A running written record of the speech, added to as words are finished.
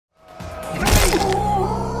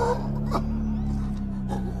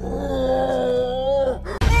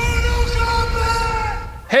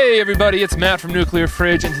Hey everybody, it's Matt from Nuclear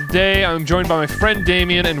Fridge, and today I'm joined by my friend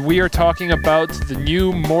Damian, and we are talking about the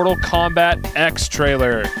new Mortal Kombat X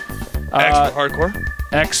trailer. X for hardcore?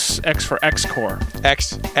 X for X-Core.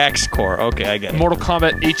 X-Core, okay, I get it. Mortal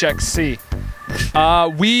Kombat HXC.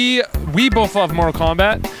 We both love Mortal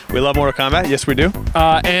Kombat. We love Mortal Kombat, yes we do.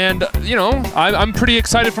 And, you know, I'm pretty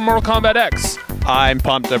excited for Mortal Kombat X. I'm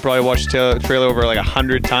pumped. I probably watched the trailer over like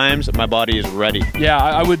 100 times. My body is ready. Yeah,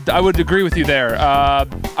 I would agree with you there.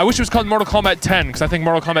 I wish it was called Mortal Kombat 10, because I think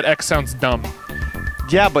Mortal Kombat X sounds dumb.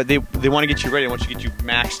 Yeah, but they want to get you ready. They want to get you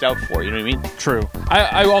maxed out for it, you know what I mean? True.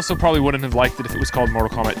 I also probably wouldn't have liked it if it was called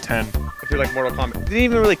Mortal Kombat 10. If you're like Mortal Kombat. They didn't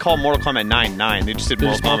even really call Mortal Kombat 9. They just did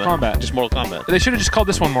Mortal Kombat. Just Mortal Kombat. They should have just called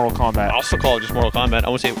this one Mortal Kombat. I also call it just Mortal Kombat. I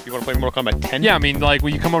won't say, you want to play Mortal Kombat 10? Yeah, I mean, like,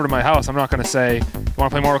 when you come over to my house, I'm not going to say, you want to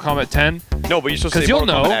play Mortal Kombat 10? No, but you're supposed to say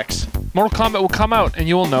Mortal Kombat X. Mortal Kombat will come out, and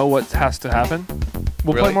you'll know what has to happen.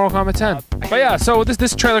 We'll play Mortal Kombat 10. But yeah, so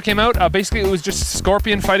this trailer came out. Basically, it was just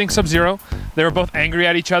Scorpion fighting Sub-Zero. They were both angry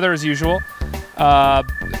at each other, as usual.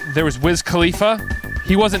 There was Wiz Khalifa.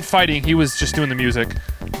 He wasn't fighting. He was just doing the music.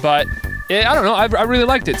 But I don't know. I really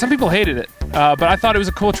liked it. Some people hated it. But I thought it was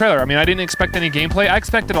a cool trailer. I mean, I didn't expect any gameplay. I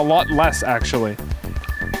expected a lot less, actually.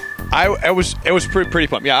 It was pretty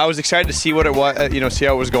pumped. Yeah, I was excited to see what it was, see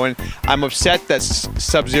how it was going. I'm upset that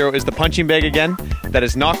Sub-Zero is the punching bag again. That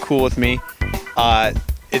is not cool with me.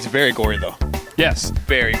 It's very gory though. Yes,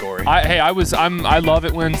 very gory. I love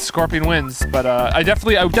it when Scorpion wins, but I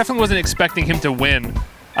definitely wasn't expecting him to win.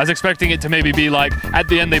 I was expecting it to maybe be like at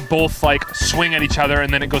the end they both like swing at each other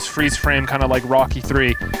and then it goes freeze frame, kind of like Rocky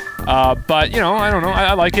 3. But you know, I don't know.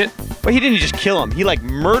 I like it. But he didn't just kill him. He like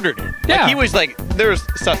murdered him. Yeah. Like, he was like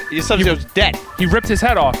Sub-Zero's dead. He ripped his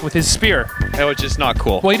head off with his spear. That was just not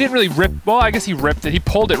cool. Well, he didn't really rip. Well, I guess he ripped it. He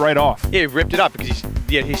pulled it right off. Yeah, he ripped it off because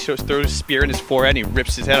he throws his spear in his forehead and he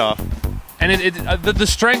rips his head off. And the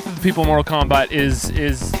strength of the people in Mortal Kombat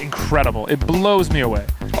is incredible. It blows me away.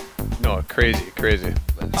 No, crazy.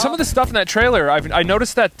 Some of the stuff in that trailer, I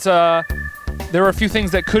noticed that there were a few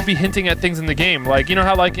things that could be hinting at things in the game. Like, you know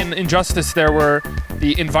how like in Injustice there were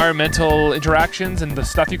the environmental interactions and the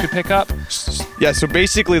stuff you could pick up? Yeah, so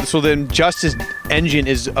basically, the Injustice engine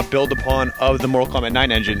is a build-upon of the Mortal Kombat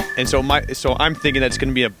 9 engine. And so I'm thinking that it's going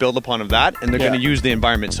to be a build-upon of that, and they're going to use the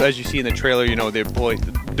environment. So as you see in the trailer, you know,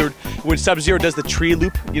 when Sub-Zero does the tree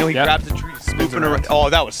loop, you know, he grabs the tree, looping around. Oh,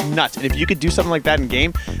 that was nuts. And if you could do something like that in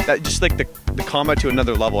game, that just like the combat to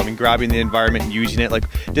another level. I mean, grabbing the environment and using it. Like,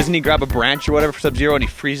 doesn't he grab a branch or whatever for Sub-Zero and he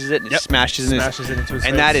freezes it and it smashes it into his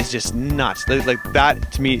face? That is just nuts. Like,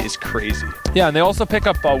 that to me is crazy. Yeah, and they also pick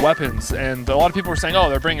up weapons, and a lot of people were saying, oh,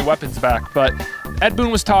 they're bringing weapons back. But Ed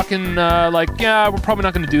Boon was talking like, yeah, we're probably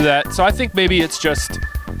not going to do that. So I think maybe it's just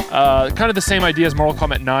kind of the same idea as Mortal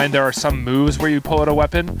Kombat 9. There are some moves where you pull out a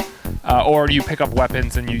weapon, or you pick up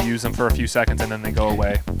weapons and you use them for a few seconds and then they go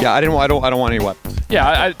away. Yeah, I don't want any weapons.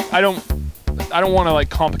 Yeah, I don't want to like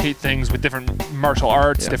complicate things with different martial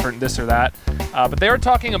arts, different this or that. But they are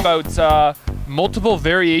talking about multiple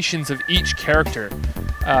variations of each character,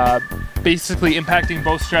 basically impacting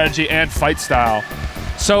both strategy and fight style.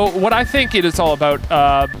 So what I think it is all about,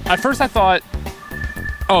 at first I thought,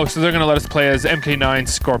 oh, so they're going to let us play as MK9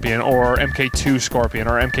 Scorpion, or MK2 Scorpion,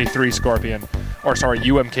 or MK3 Scorpion, or sorry,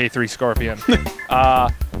 UMK3 Scorpion.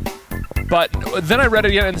 But then I read it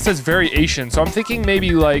again and it says variation, so I'm thinking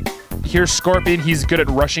maybe like, here's Scorpion, he's good at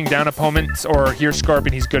rushing down opponents, or here's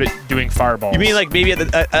Scorpion, he's good at doing fireballs. You mean like maybe at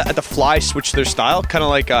the Fly switch their style? Kind of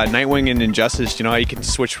like Nightwing and Injustice, you know how you can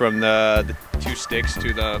switch from the two sticks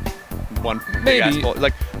to the one big ass ball?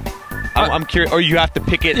 Like, I'm curious, or you have to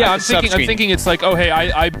pick it. Yeah, I'm thinking it's like, oh hey,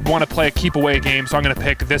 I want to play a keep away game, so I'm going to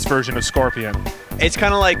pick this version of Scorpion. It's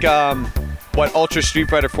kind of like what Ultra Street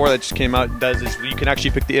Fighter 4 that just came out does is you can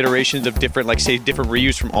actually pick the iterations of different, like say different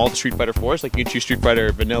Ryus from all the Street Fighter 4s. Like you can choose Street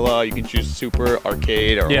Fighter Vanilla, you can choose Super,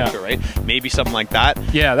 Arcade, or Ultra, right? Maybe something like that.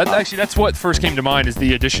 Yeah, that's what first came to mind is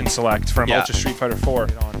the Edition Select from Ultra Street Fighter 4.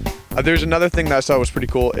 There's another thing that I saw was pretty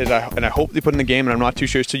cool, and I hope they put in the game, and I'm not too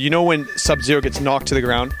sure. So you know when Sub-Zero gets knocked to the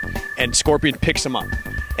ground, and Scorpion picks him up.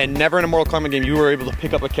 And never in a Mortal Kombat game you were able to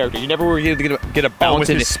pick up a character. You never were able to get a bounce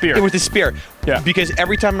with his spear. Yeah, with his spear. Yeah. Because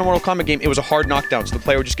every time in a Mortal Kombat game, it was a hard knockdown. So the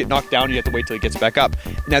player would just get knocked down, and you have to wait till he gets back up.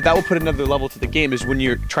 Now that will put another level to the game, is when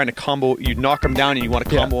you're trying to combo, you knock him down and you want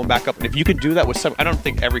to combo him back up. And if you can do that with some, I don't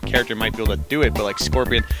think every character might be able to do it, but like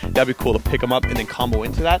Scorpion, that'd be cool to pick him up and then combo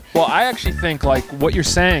into that. Well, I actually think like what you're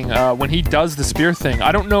saying, when he does the spear thing,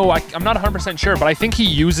 I don't know, I'm not 100% sure, but I think he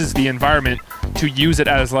uses the environment to use it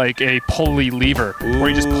as like a pulley lever, where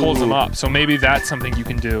he just pulls them up. So maybe that's something you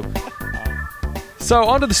can do. So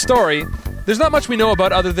onto the story. There's not much we know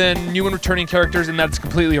about other than new and returning characters, and that it's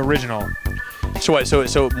completely original. So what?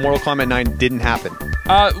 So Mortal Kombat 9 didn't happen.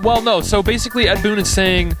 Well, no. So basically, Ed Boon is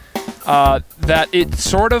saying that it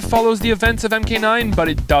sort of follows the events of MK9, but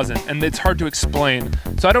it doesn't, and it's hard to explain.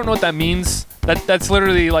 So I don't know what that means. That's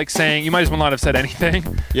literally like saying you might as well not have said anything.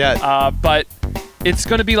 Yeah. But it's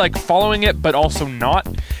going to be like following it, but also not.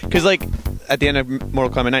 Because like at the end of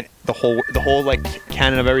Mortal Kombat 9, the whole like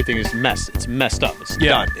canon of everything is messed. It's messed up. It's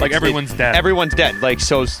done. Like everyone's dead. Everyone's dead. Like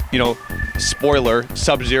so, you know, spoiler: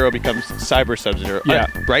 Sub-Zero becomes Cyber Sub-Zero. Yeah.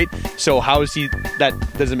 Right. So how is he? That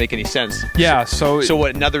doesn't make any sense. Yeah. So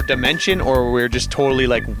what? Another dimension, or we're just totally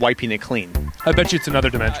like wiping it clean? I bet you it's another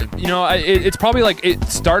dimension. You know, it's probably like it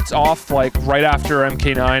starts off like right after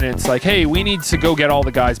MK9. It's like, hey, we need to go get all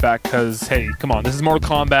the guys back because hey, come on, this is Mortal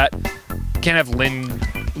Kombat. Can't have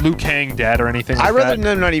Liu Kang dead or anything like that. I'd rather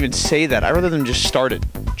them not even say that. I'd rather them just start it.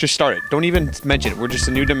 Just start it. Don't even mention it. We're just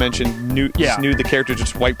a new dimension. Just new. The characters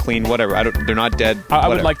just wipe clean. Whatever. They're not dead. I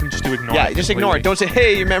would like them just to ignore it. Yeah, just ignore it. Don't say,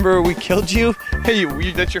 hey, remember we killed you? Hey,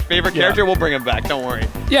 that's your favorite character? We'll bring him back. Don't worry.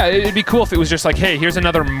 Yeah, it'd be cool if it was just like, hey, here's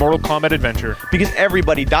another Mortal Kombat adventure. Because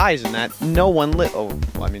everybody dies in that. No one oh,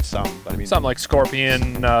 well, I mean some. But I mean something like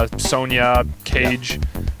Scorpion, Sonya, Cage.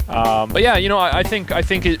 Yeah. But yeah, you know, I think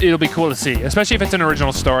it'll be cool to see, especially if it's an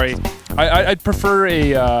original story. I'd prefer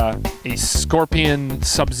a Scorpion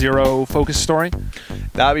Sub-Zero focused story.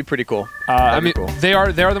 That'd be pretty cool. I mean, cool. They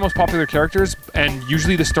are the most popular characters, and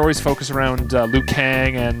usually the stories focus around Liu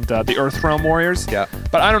Kang and the Earthrealm Warriors. Yeah.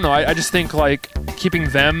 But I don't know. I just think like keeping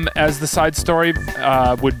them as the side story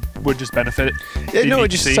would just benefit it. Yeah, no,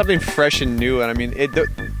 just something fresh and new. And I mean,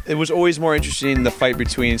 it was always more interesting the fight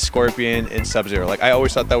between Scorpion and Sub-Zero. Like I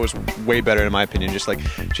always thought that was way better in my opinion. Just like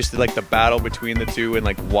the battle between the two and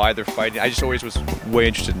like why they're fighting. I just always was way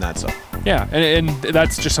interested in that stuff. Yeah, and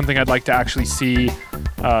that's just something I'd like to actually see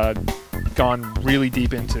gone really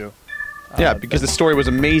deep into. Yeah, because the story was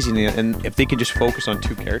amazing, and if they could just focus on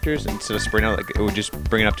two characters instead of spreading out, like it would just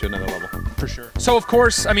bring it up to another level. For sure. So of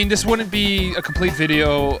course, I mean, this wouldn't be a complete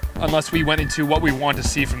video unless we went into what we want to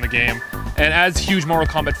see from the game. And as huge Mortal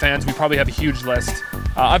Kombat fans, we probably have a huge list.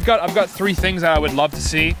 I've got 3 things that I would love to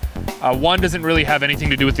see. One doesn't really have anything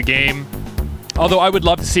to do with the game, although I would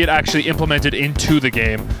love to see it actually implemented into the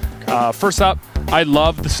game. First up, I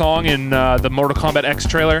love the song in the Mortal Kombat X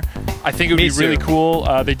trailer. I think it would be really cool.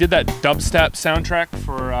 They did that dubstep soundtrack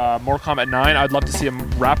for Mortal Kombat 9. I'd love to see them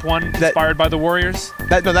rap one inspired by the Warriors.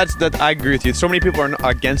 I agree with you. So many people are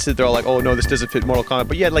against it. They're all like, oh no, this doesn't fit Mortal Kombat.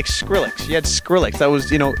 But you had like Skrillex. You had Skrillex. That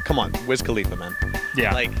was, you know, come on, Wiz Khalifa, man.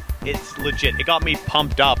 Yeah. Like, it's legit. It got me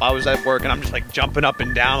pumped up. I was at work and I'm just like jumping up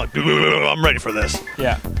and down, like, I'm ready for this.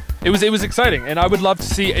 Yeah. It was exciting, and I would love to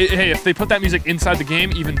see. Hey, if they put that music inside the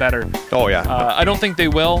game, even better. Oh yeah. I don't think they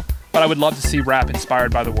will, but I would love to see rap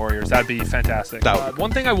inspired by the Warriors. That'd be fantastic.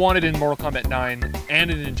 One thing I wanted in Mortal Kombat 9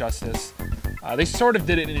 and in Injustice, they sort of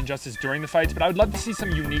did it in Injustice during the fights, but I would love to see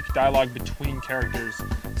some unique dialogue between characters,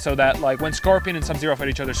 so that like when Scorpion and Sub-Zero fight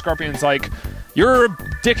each other, Scorpion's like, "You're a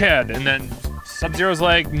dickhead," and then Sub-Zero's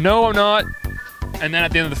like, "No, I'm not." And then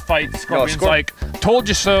at the end of the fight, Scorpion's like, "Told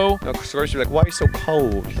you so." No, Scorpion's like, "Why are you so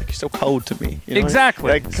cold? Like you're so cold to me." You know?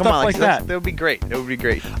 Exactly. Like, come Stuff on, like that. That would be great. That would be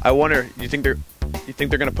great. I wonder. You think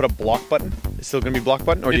they're gonna put a block button? It's still gonna be block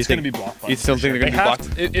button, or do you think it's gonna be block button? You still think they're gonna be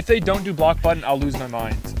block? If they don't do block button, I'll lose my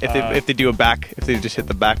mind. If they do a back, if they just hit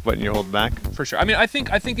the back button, you hold back. For sure. I mean, I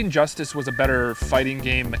think Injustice was a better fighting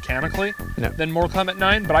game mechanically than Mortal Kombat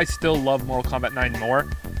 9, but I still love Mortal Kombat 9 more.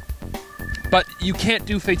 But you can't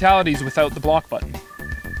do fatalities without the block button.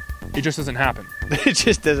 It just doesn't happen. It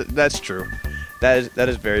just doesn't. That's true. That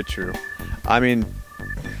is very true. I mean,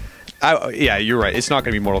 yeah, you're right. It's not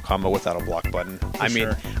going to be Mortal Kombat without a block button.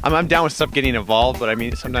 Sure. I'm down with stuff getting evolved, but I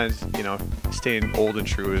mean, sometimes, you know, staying old and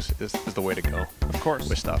true is the way to go. Of course.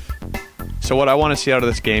 With stuff. So what I want to see out of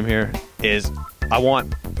this game here is I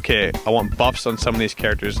want buffs on some of these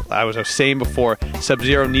characters. I was saying before,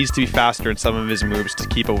 Sub-Zero needs to be faster in some of his moves to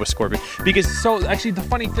keep up with Scorpion. So actually, the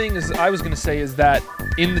funny thing I was going to say is that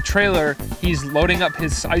in the trailer, he's loading up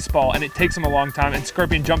his ice ball, and it takes him a long time, and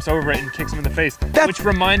Scorpion jumps over it and kicks him in the face, which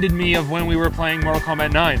reminded me of when we were playing Mortal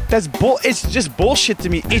Kombat 9. It's just bullshit to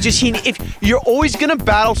me. It's just if you're always gonna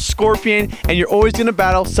battle Scorpion and you're always gonna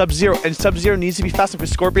battle Sub-Zero, and Sub-Zero needs to be faster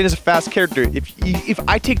because Scorpion is a fast character. If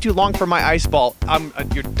I take too long for my ice ball,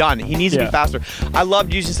 you're done. He needs to be faster. I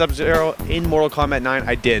loved using Sub-Zero in Mortal Kombat 9.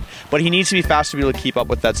 I did, but he needs to be faster to be able to keep up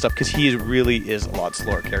with that stuff because he really is a lot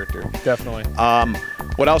slower character. Definitely.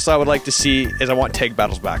 What else I would like to see is I want tag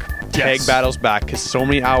battles back. Tag battles back, because so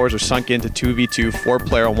many hours are sunk into 2v2,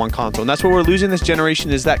 4-player on one console, and that's what we're losing this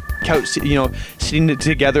generation. Is that couch, you know, sitting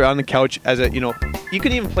together on the couch as a, you know, you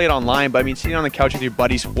can even play it online, but I mean, sitting on the couch with your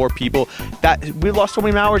buddies, 4 people, that we lost so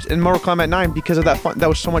many hours in Mortal Kombat 9 because of that fun. That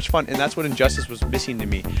was so much fun, and that's what Injustice was missing to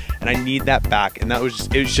me, and I need that back. And it was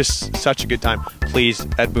just such a good time. Please,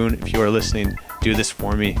 Ed Boon, if you are listening, do this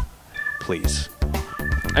for me, please.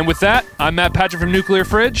 And with that, I'm Matt Patrick from Nuclear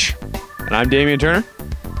Fridge. And I'm Damian Turner.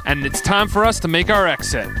 And it's time for us to make our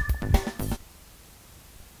exit.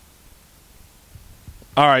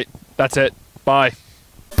 All right, that's it. Bye.